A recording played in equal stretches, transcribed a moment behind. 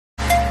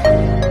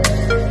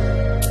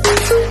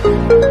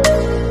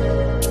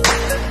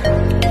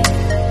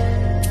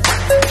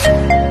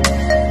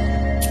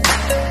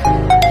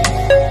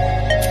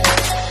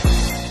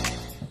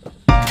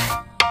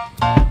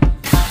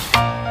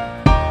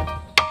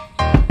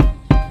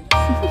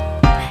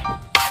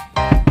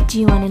Do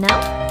you wanna know?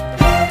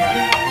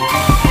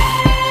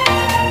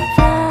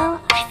 Well,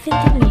 I've been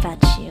thinking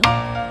about you,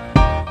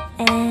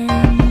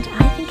 and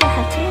I think I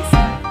have to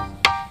listen,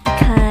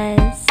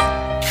 because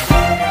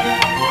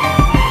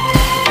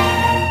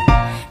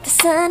the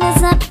sun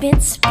is up,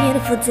 it's a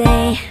beautiful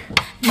day.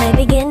 My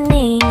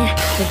beginning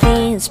will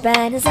be as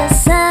bright as the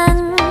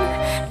sun.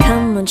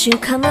 Come, won't you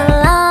come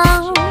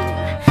along?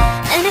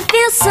 And it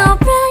feels so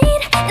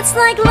bright, it's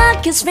like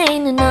luck is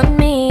raining on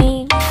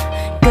me.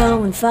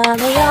 Go and follow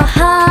your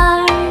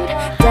heart,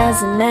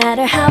 doesn't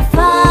matter how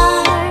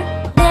far.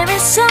 There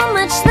is so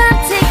much love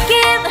to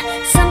give,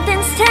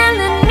 something's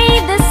telling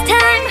me this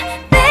time.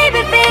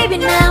 Baby, baby,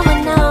 now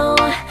I know.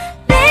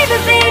 Baby,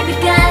 baby,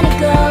 gotta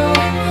go.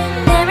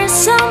 There is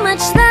so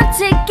much love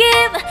to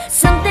give,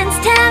 something's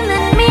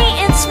telling me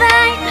it's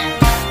right.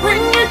 When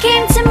you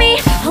came to me,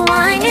 oh,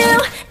 I knew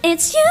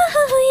it's you,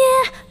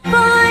 yeah,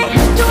 boy.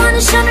 You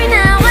wanna show me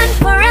now and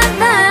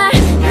forever.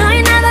 No,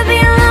 you'll never be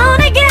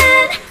alone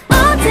again.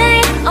 All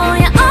day, oh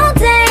yeah, all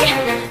day.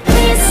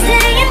 Please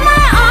stay in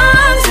my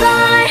arms,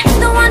 boy.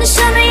 Don't wanna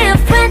show me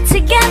if we're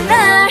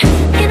together.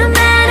 It don't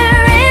matter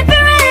if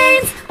it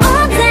rains.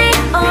 All day,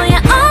 oh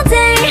yeah, all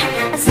day.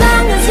 As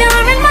long as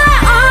you're in my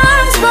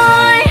arms,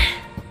 boy.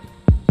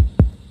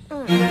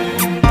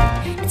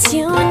 It's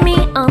you and me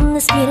on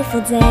this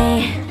beautiful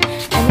day.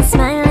 I'm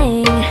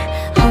smiling,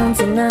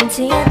 holding on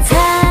to you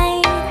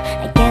tight.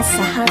 I guess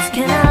our hearts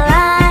can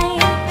align,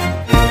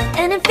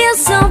 and it feels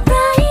so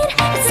bright.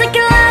 It's like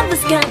your love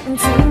has gotten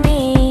to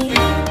me.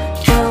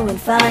 Go and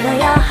follow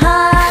your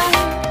heart,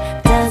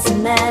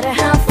 doesn't matter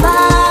how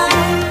far.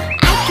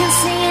 I can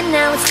see it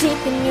now, it's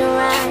deep in your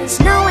eyes.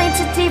 No way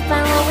to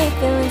define what we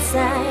feel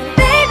inside.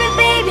 Baby,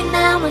 baby,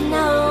 now I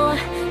know.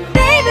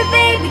 Baby,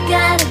 baby,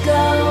 gotta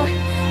go.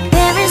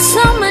 There is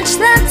so much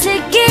love to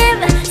give,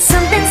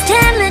 something's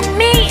telling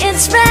me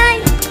it's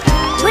right.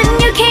 When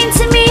you came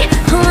to me,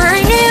 oh,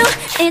 I knew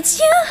it's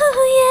you,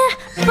 yeah,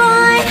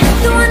 boy.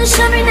 You wanna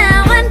show me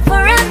now and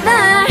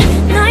forever.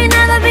 No, you'll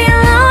never be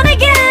alone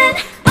again.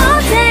 All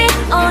day,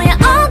 oh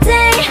yeah, all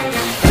day.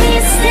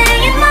 Please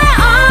stay in my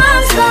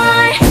arms,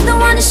 boy. Don't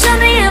wanna show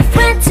me if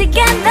we're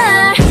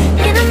together.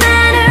 It don't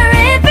matter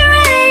if it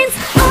rains.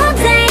 All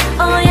day,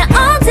 oh yeah,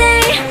 all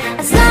day.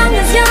 As long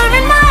as you're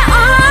in my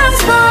arms,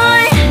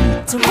 boy.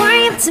 Don't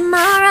worry of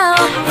tomorrow,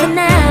 for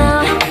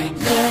now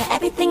you're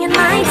everything in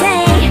my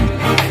day.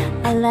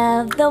 I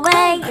love the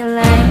way you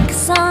like a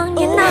song,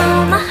 you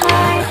know my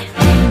heart.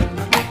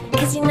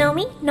 Cause you know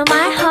me, know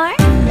my heart.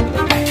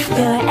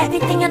 You're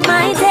everything in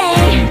my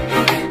day.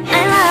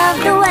 I love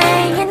the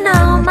way you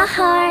know my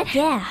heart.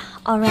 Yeah,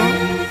 alright.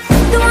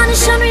 You wanna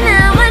show me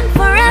now and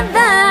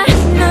forever.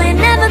 No, you'll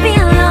never be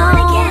alone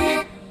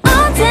again.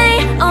 All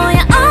day, oh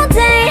yeah, all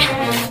day.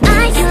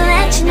 I can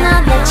let you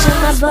know that you're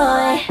my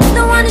boy.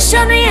 Don't wanna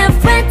show me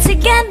if we're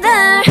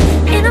together.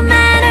 It don't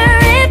matter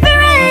if it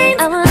rains.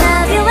 I will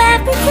love you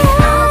every day.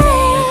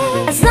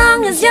 As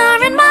long as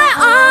you're in my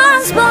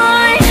arms,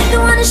 boy. You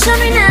wanna show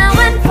me now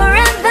and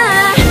forever.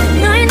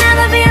 No, you'll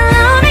never be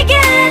alone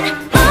again.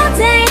 All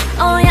day,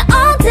 oh yeah,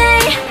 all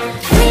day.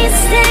 Please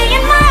stay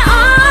in my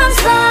arms,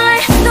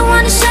 boy. Don't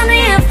wanna show me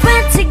if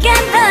we're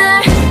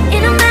together.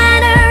 It don't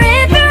matter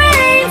if it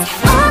rains.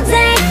 All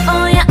day,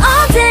 oh yeah,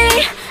 all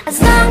day. As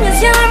long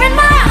as you're in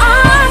my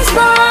arms,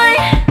 boy.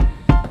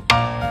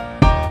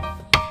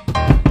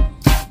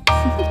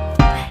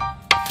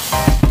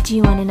 Do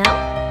you wanna know?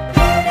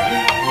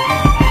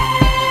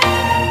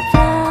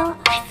 Well,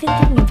 I've been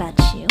thinking about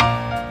you,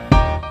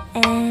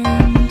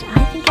 and I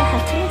think I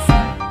have to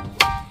listen,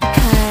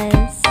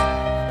 because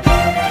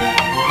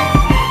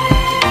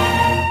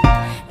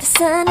the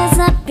sun is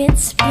up,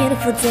 it's a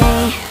beautiful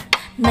day.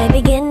 My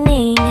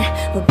beginning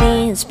will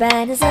be as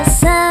bright as the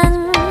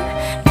sun.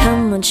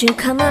 Come, won't you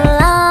come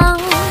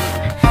along?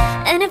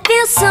 And it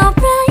feels so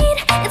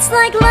bright, it's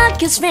like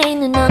luck is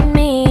raining on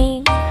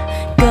me.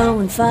 Go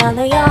and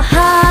follow your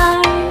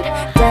heart,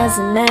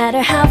 doesn't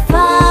matter how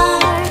far.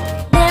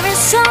 There is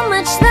so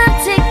much love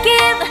to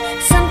give,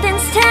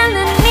 something's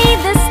telling me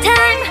this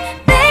time.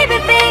 Baby,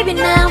 baby,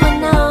 now I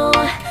know.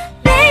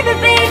 Baby,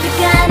 baby,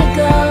 gotta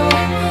go.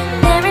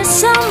 There is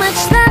so much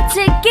love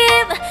to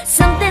give,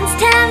 something's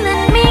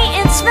telling me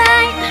it's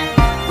right.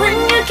 When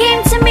you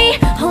came to me,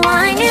 oh,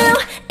 I knew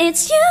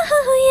it's you,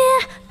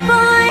 yeah,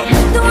 boy.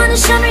 You wanna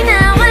show me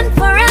now and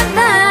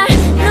forever.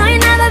 No,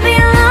 you'll never be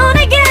alone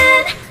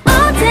again.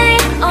 All day,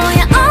 oh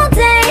yeah, all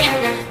day.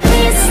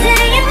 Please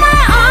stay in my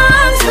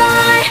arms,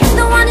 boy.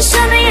 Don't wanna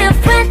show me if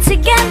we're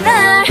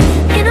together.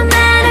 It don't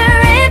matter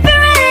if it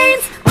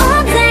rains.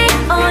 All day,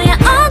 oh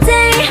yeah, all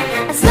day.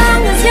 As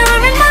long as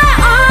you're in my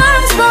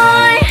arms,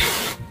 boy.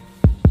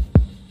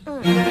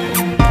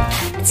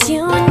 It's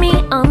you and me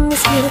on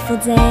this beautiful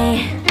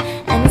day.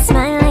 I'm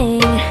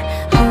smiling,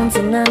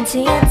 holding on to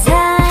you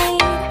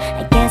tight.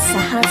 I guess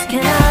our hearts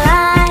can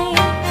align,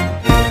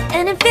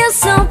 and it feels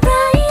so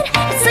bright.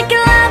 It's like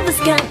your love has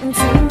gotten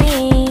to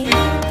me.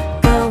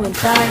 Go and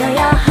follow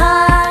your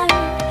heart,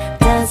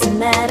 doesn't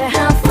matter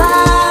how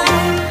far.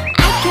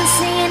 I can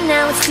see it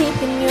now, it's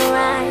deep in your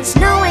eyes.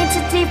 No way to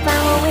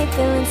define what we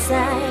feel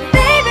inside.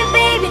 Baby,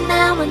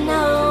 I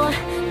know.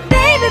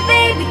 Baby,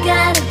 baby,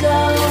 gotta go.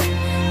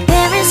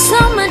 There is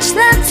so much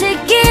love to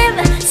give.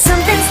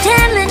 Something's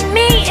telling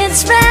me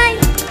it's right.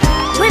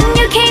 When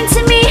you came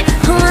to me,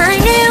 oh, I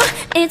knew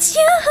it's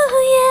you,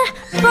 yeah,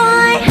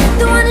 boy.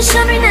 The one who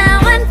showed me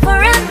now and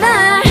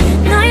forever.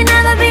 No, you'll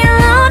never be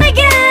alone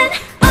again.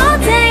 All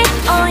day,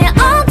 oh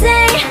yeah, all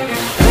day.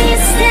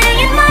 Please stay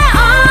in my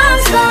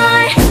arms,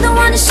 boy. The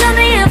one who showed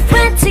me if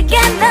we're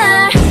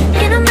together.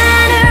 It don't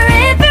matter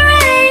if it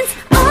rains.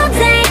 All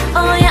day,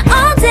 oh yeah,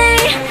 all day.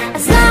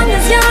 As long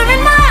as you're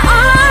in my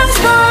arms,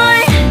 boy.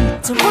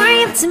 Don't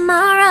worry of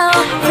tomorrow.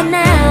 For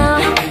now,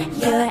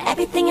 you're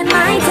everything in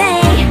my day.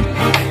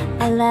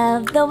 I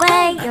love the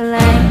way you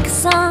like a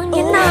song.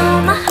 You know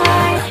my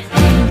heart,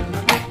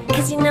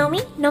 'cause you know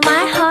me, know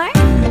my heart.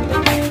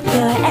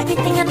 You're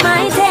everything in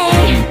my day.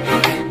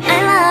 I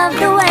love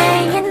the way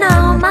you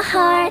know my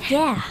heart.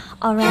 Yeah,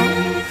 alright.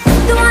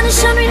 The one who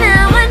showed me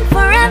now and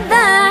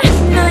forever.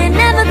 No, you'll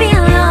never be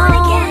alone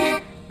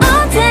again.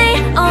 All day,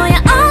 oh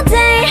yeah, all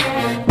day.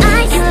 I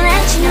can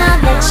let you know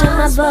that you're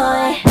my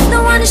boy.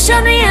 The one who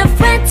showed me if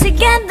we're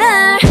together.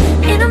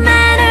 It don't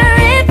matter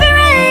if it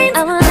rains.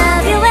 I will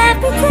love you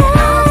every day.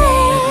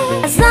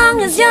 As long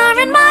as you're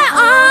in my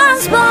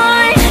arms,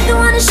 boy. The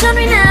one who showed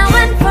me now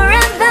and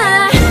forever.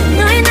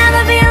 No, you'll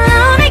never be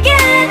alone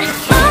again.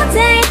 All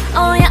day,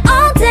 oh yeah,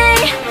 all day.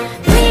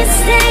 Please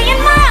stay in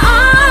my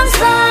arms,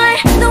 boy.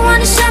 The one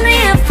who showed me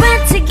if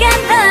we're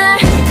together.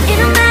 It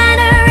don't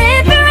matter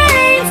if it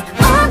rains.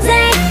 All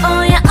day,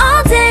 oh yeah,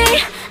 all day.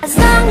 As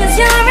long as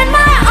you're in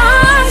my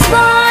arms,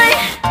 boy.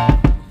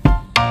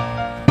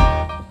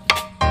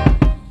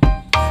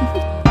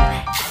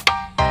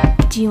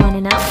 Do you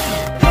wanna know?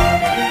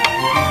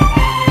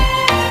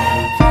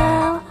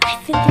 Well, I've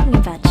been thinking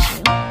about you,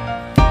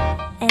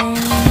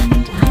 and I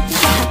think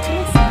I have to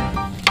listen.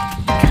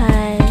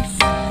 Because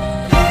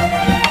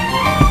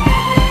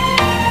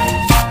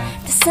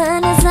the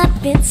sun is up,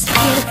 it's a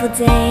beautiful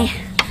day.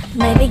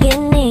 My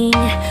beginning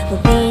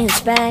will be as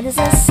bright as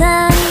the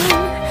sun.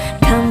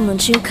 Come,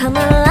 won't you come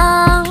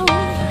along?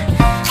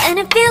 And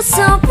it feels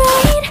so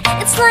bright,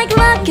 it's like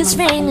luck is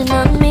raining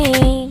on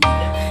me.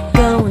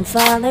 Go and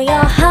follow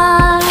your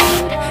heart,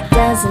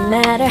 doesn't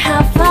matter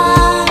how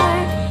far.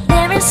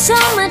 There is so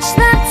much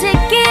love to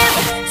give.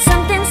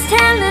 Something's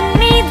telling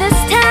me this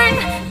time.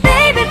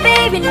 Baby,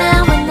 baby,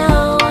 now I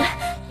know.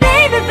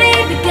 Baby,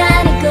 baby,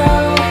 gotta go.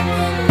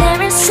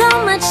 There is so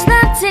much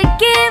love to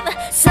give.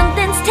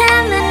 Something's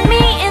telling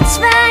me it's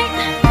right.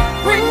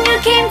 When you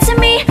came to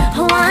me,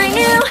 oh, I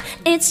knew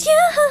it's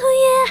you,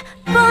 yeah,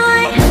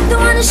 boy. The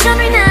one who showed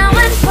me now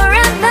and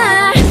forever.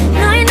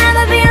 No, you'll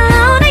never be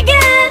alone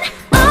again.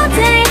 All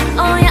day,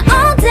 oh yeah,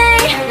 all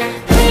day.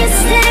 Please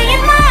stay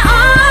in my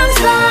arms,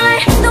 boy.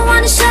 The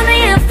one who showed me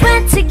if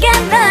we're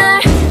together.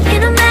 It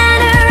don't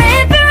matter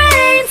if it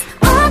rains.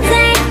 All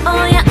day,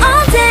 oh yeah,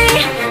 all day.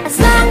 As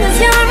long as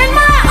you're in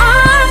my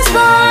arms,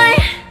 boy.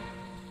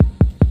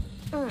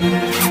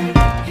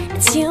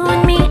 It's you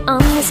and me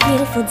on this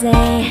beautiful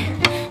day.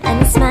 And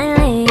you're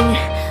smiling,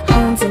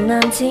 holding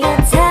on to your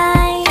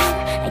tight.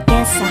 I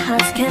guess our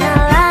hearts cannot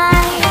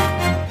lie.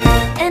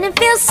 And it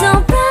feels so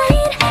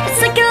bright,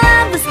 it's like your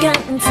love has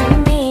gotten to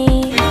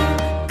me.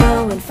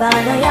 Go and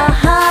follow your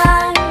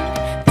heart,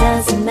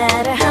 doesn't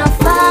matter how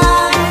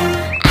far.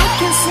 I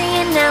can see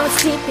it now,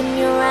 it's deep in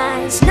your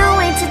eyes. No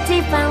way to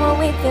define what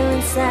we feel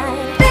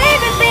inside.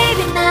 Baby,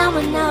 baby, now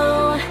I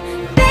know.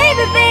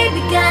 Baby,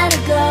 baby, gotta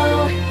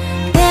go.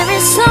 There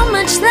is so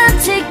much love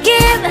to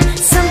give.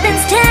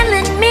 Something's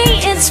telling me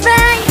it's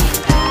right.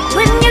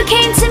 When you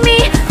came to me,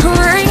 oh,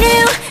 I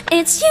knew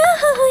it's you,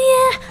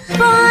 yeah,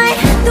 boy.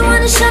 The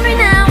one who showed me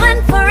now and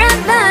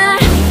forever.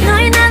 No,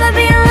 you'll never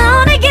be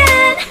alone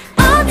again.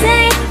 All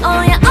day,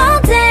 oh yeah, all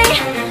day.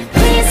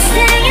 Please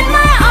stay in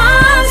my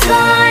arms,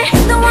 boy.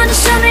 The one who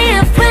showed me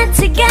if we're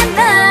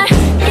together.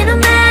 It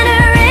don't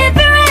matter if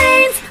it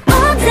rains.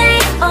 All day,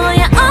 oh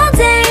yeah, all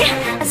day.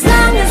 As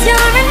long as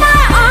you're in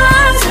my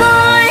arms,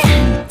 boy.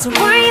 Don't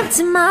worry of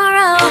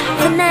tomorrow.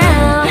 For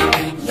now,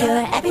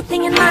 you're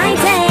everything in my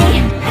day.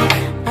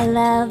 I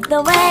love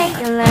the way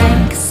you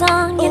like a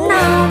song. You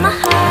know my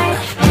heart,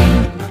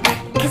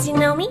 'cause you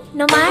know me,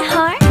 know my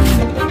heart.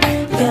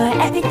 You're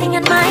everything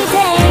in my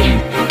day.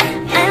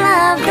 I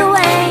love the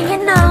way you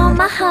know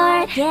my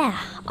heart. Yeah,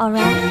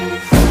 alright.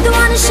 The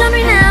one who showed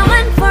me now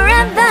and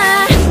forever.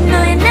 No,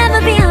 you'll never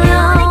be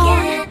alone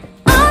again.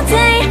 All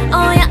day,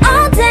 oh yeah,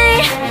 all day.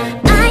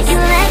 I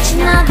can let you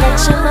know that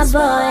you're my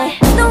boy.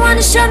 The one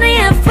who showed me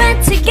if we're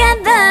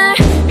together.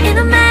 It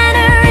don't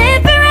matter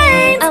if it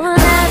rains. I will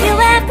love you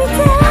every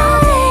day.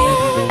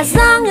 As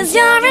long as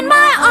you're in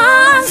my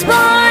arms,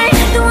 boy.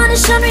 The one who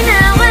showed me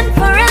now and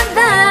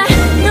forever.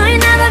 No, you'll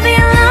never be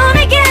alone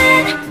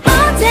again.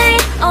 All day,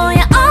 oh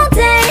yeah, all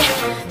day.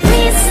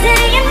 Please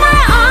stay in my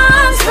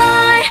arms,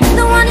 boy.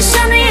 The one who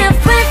showed me if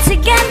we're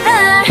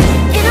together.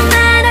 It don't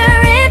matter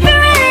if it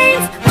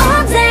rains.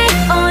 All day,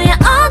 oh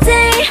yeah, all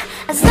day.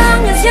 As long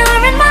as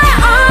you're in my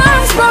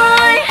arms,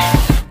 boy.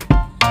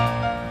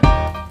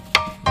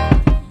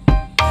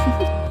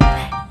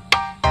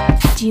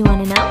 Do you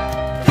wanna know?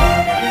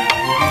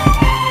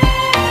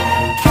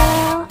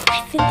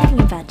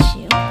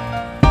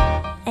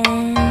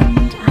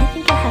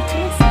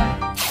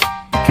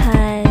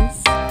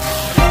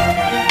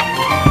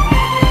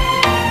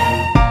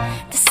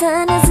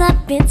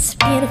 it's a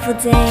beautiful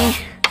day.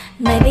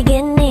 My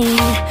beginning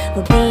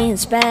will be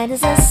as bright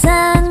as the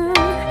sun.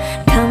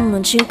 Come,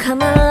 won't you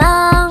come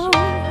along?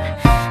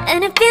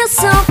 And it feels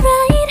so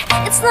right,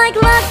 it's like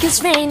luck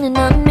is raining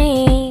on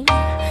me.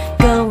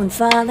 Go and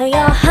follow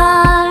your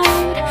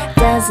heart,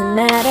 doesn't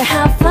matter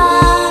how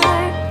far.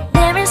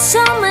 There is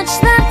so much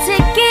love to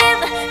give,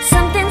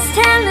 something's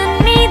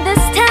telling me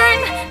this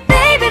time.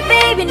 Baby,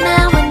 baby,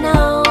 now I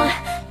know.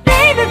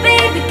 Baby,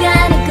 baby,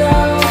 gotta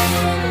go.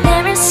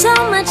 There is so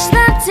much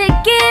love to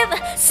give,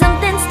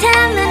 something's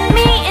telling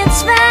me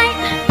it's right.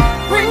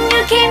 When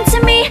you came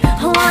to me,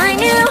 oh I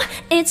knew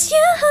it's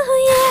you,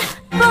 yeah,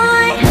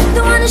 boy.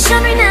 The one to show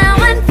me now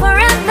and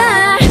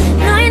forever.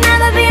 No, you'll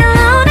never be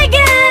alone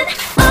again.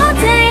 All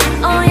day,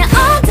 oh yeah,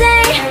 all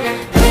day.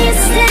 Please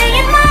stay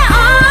in my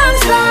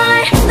arms, boy.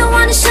 The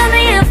one to show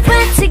me if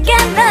we're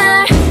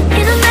together.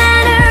 It don't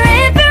matter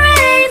if it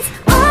rains.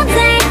 All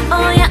day,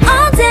 oh yeah,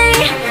 all day.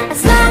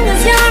 As long as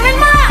you're in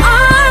my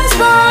arms,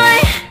 boy.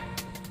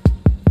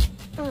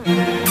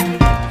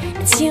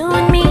 It's you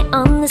and me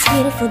on this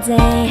beautiful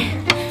day.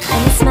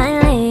 I'm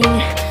smiling,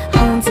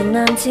 holding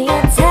on to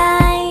you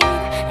tight.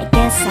 I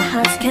guess our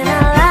hearts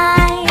cannot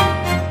lie,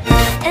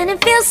 and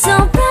it feels so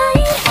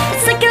right.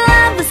 It's like your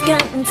love has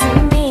gotten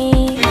to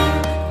me.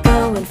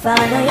 Go and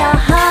follow your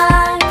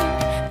heart,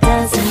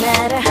 doesn't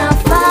matter how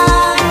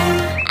far.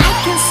 I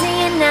can see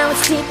it now,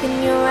 it's deep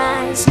in your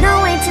eyes.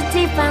 No way to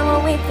define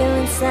what we feel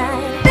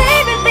inside.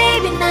 Baby,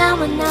 baby, now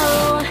I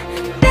know.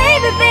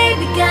 Baby,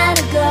 baby,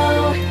 gotta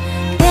go.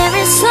 There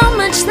is so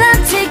much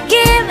love to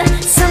give,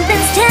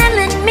 something's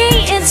telling me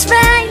it's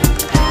right.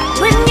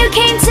 When you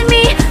came to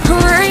me,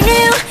 oh I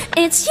knew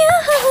it's you,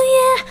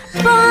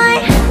 yeah, boy.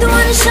 The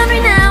one to show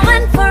me now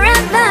and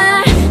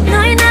forever.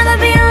 No, you'll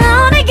never be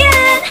alone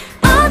again.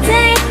 All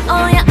day,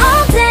 oh yeah,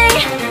 all day.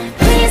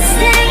 Please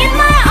stay in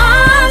my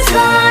arms,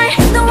 boy.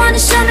 The one to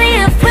show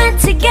me if we're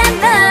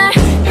together.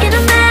 It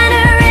don't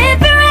matter if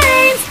it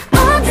rains.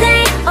 All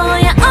day, oh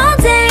yeah, all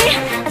day.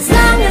 As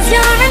long as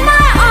you're in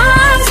my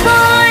arms,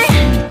 boy.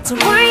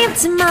 Don't worry of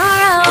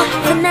tomorrow,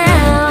 for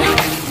now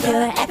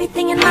you're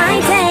everything in my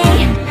day.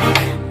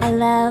 I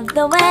love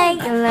the way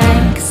you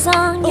like a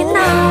song, you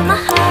know my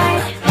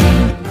heart.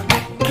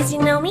 Cause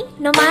you know me,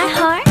 know my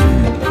heart.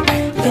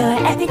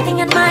 You're everything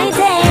in my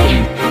day.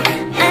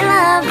 I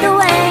love the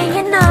way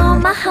you know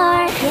my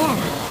heart.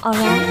 Yeah,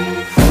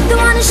 alright. The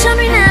one to show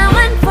me now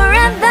and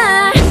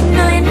forever.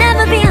 No, you'll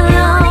never be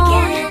alone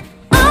again.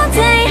 All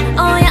day,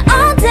 oh yeah,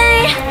 all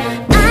day.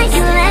 I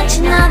can let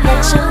you know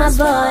that you're my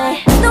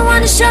boy. The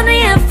one to show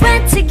me if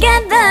we're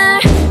together.